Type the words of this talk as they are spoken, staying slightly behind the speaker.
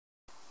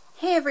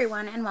Hey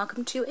everyone, and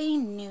welcome to a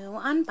new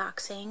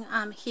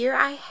unboxing. Here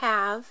I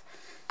have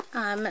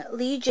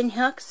Lee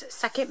Jinhyuk's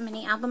second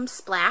mini album,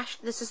 Splash.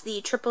 This is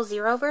the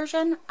 000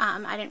 version.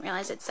 I didn't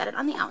realize it said it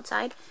on the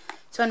outside,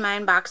 so in my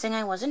unboxing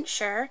I wasn't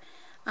sure.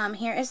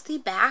 Here is the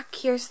back.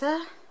 Here's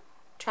the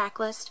track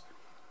list.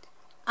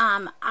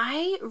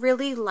 I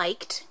really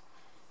liked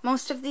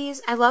most of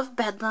these. I love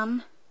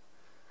Bedlam.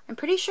 I'm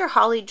pretty sure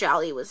Holly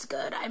Jolly was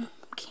good. I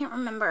can't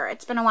remember.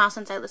 It's been a while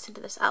since I listened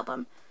to this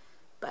album.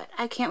 But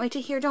I can't wait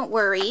to hear Don't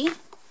Worry.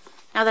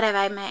 Now that I've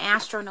had my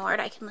Astronord,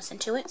 I can listen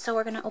to it. So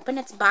we're going to open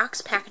its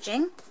box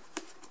packaging.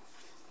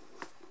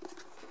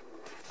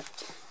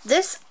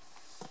 This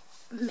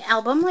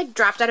album, like,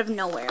 dropped out of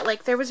nowhere.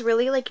 Like, there was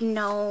really, like,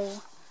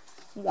 no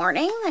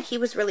warning that he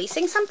was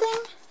releasing something.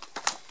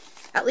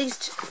 At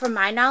least from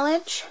my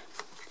knowledge.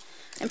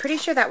 I'm pretty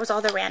sure that was all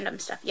the random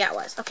stuff. Yeah, it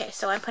was. Okay,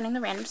 so I'm putting the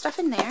random stuff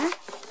in there.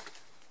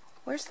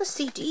 Where's the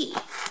CD?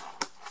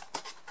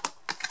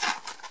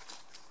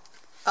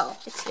 Oh,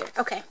 it's here.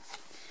 Okay.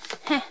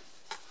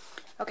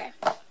 Okay.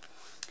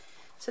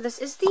 So this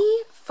is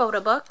the photo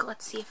book.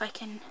 Let's see if I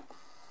can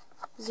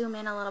zoom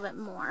in a little bit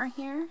more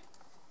here.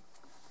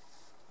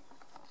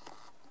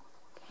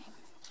 Okay.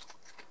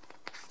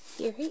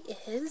 Here he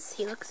is.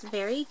 He looks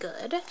very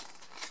good.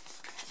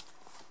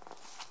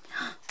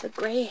 The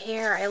gray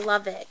hair. I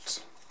love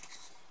it.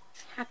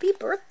 Happy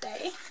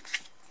birthday.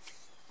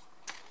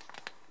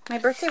 My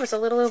birthday was a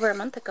little over a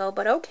month ago,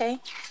 but okay.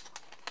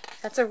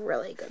 That's a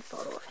really good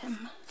photo of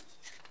him.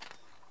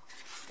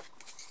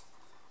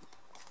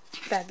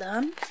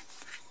 Bedlam.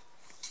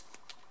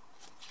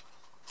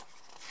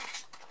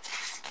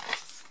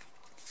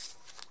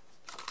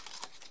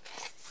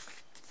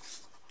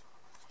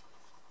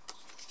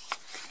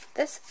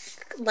 This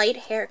light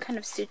hair kind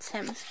of suits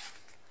him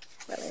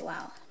really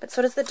well. But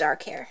so does the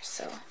dark hair,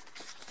 so.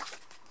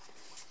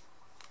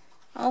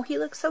 Oh, he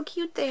looks so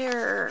cute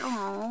there.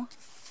 Oh.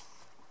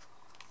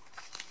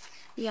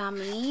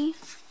 Yummy.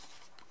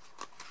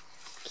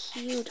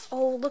 Cute.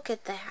 Oh, look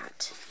at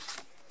that.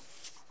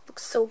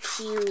 Looks so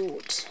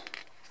cute.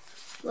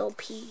 Little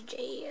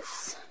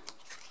PJs.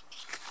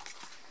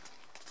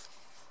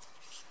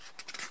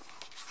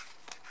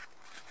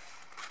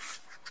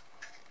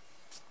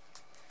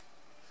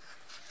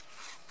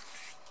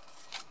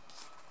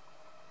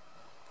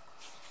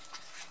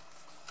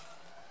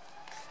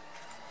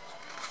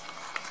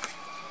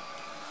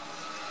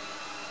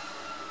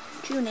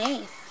 June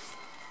 8th.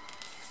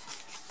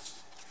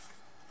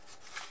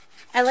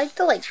 I like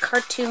the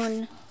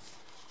cartoon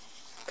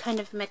kind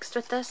of mixed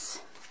with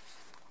this.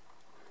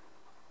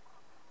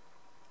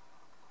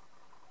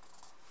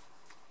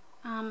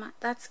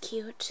 That's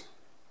cute.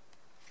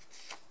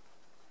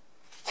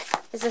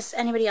 Is this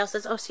anybody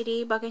else's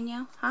OCD bugging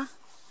you? Huh?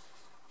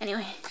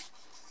 Anyway.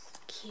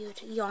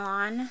 Cute.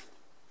 Yawn.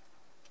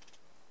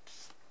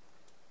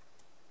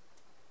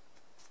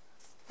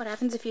 What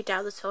happens if you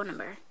dial this phone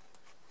number?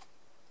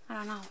 I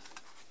don't know.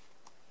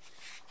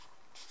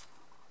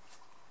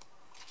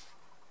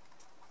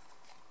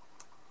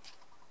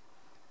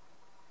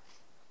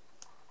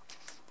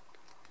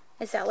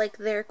 Is that like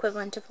their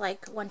equivalent of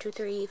like 1, 2,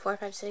 3, 4,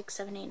 5, 6,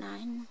 7, 8,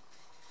 9?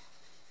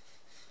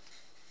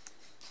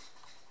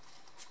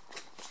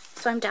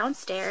 So I'm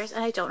downstairs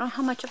and I don't know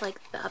how much of like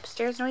the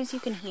upstairs noise you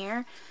can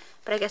hear,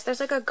 but I guess there's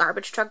like a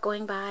garbage truck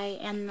going by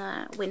and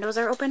the windows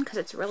are open because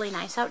it's really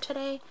nice out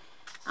today.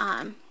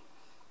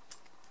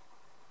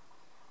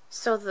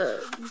 So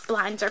the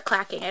blinds are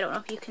clacking. I don't know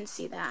if you can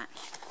see that.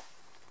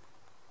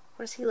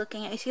 What is he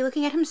looking at? Is he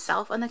looking at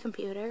himself on the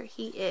computer?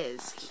 He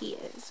is. He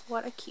is.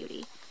 What a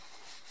cutie.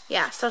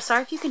 Yeah, so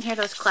sorry if you can hear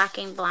those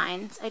clacking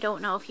blinds. I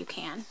don't know if you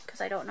can,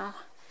 because I don't know.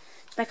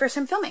 It's my first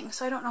time filming,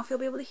 so I don't know if you'll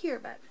be able to hear,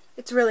 but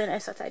it's really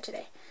nice outside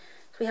today.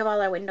 So we have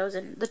all our windows,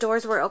 and the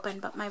doors were open,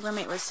 but my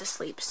roommate was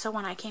asleep, so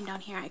when I came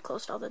down here, I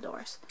closed all the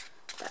doors.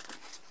 But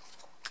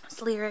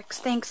it's lyrics,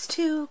 thanks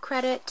to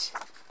credit.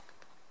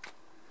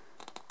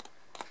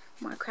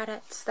 More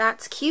credits.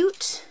 That's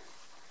cute.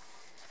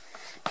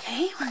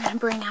 Okay, we're going to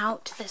bring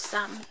out this,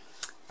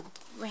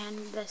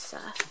 rando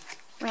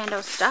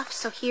stuff.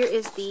 So here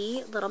is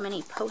the little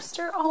mini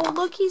poster. Oh,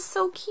 look, he's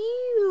so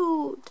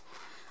cute.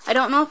 I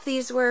don't know if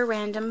these were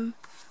random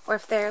or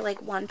if they're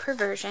like one per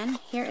version.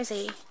 Here is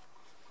a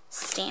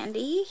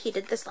standee. He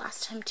did this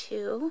last time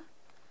too.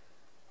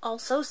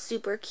 Also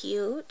super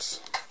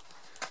cute.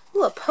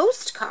 Ooh, a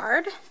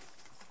postcard.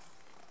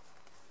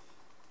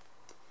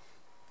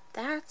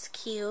 That's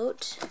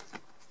cute.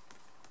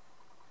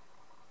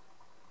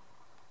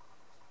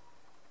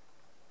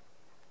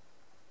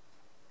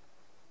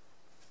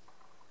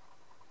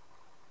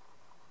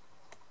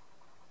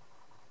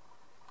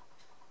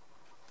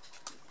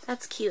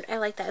 That's cute. I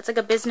like that. It's like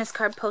a business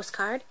card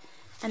postcard.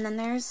 And then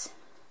there's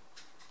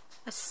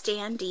a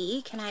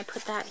standee. Can I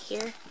put that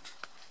here?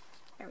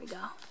 There we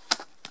go.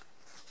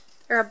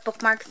 Or a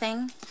bookmark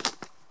thing.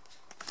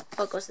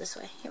 Oh, it goes this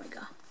way. Here we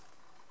go.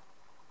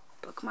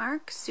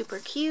 Bookmark. Super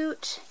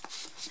cute.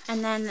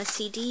 And then the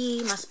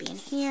CD must be in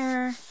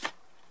here.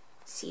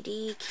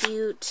 CD,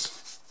 cute.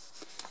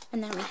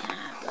 And then we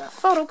have the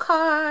photo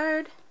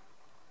card.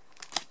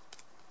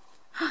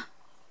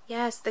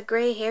 Yes, the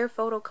gray hair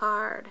photo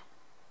card.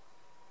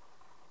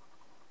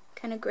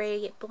 Kind of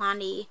gray,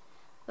 blondie.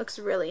 Looks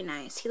really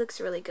nice. He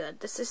looks really good.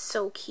 This is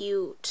so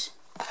cute.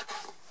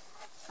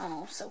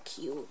 Oh, so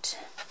cute.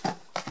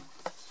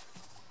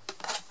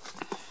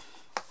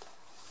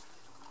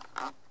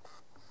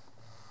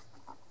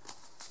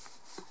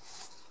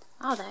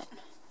 Oh, that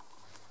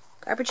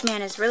garbage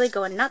man is really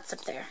going nuts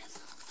up there.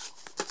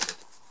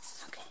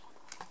 Okay.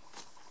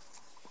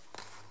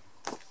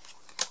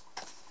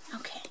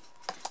 Okay.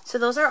 So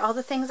those are all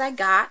the things I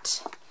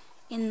got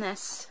in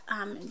this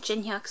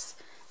Jinhyuk's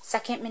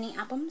second mini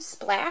album,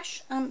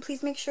 Splash.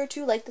 Please make sure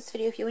to like this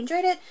video if you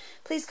enjoyed it.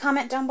 Please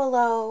comment down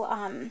below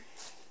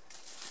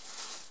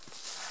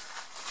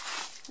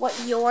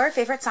what your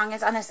favorite song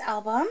is on this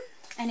album.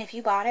 And if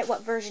you bought it,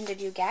 what version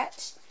did you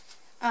get?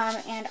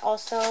 And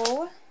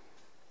also,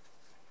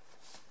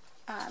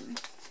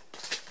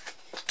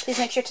 please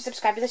make sure to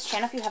subscribe to this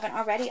channel if you haven't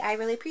already. I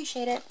really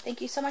appreciate it. Thank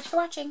you so much for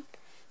watching.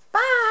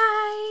 Bye!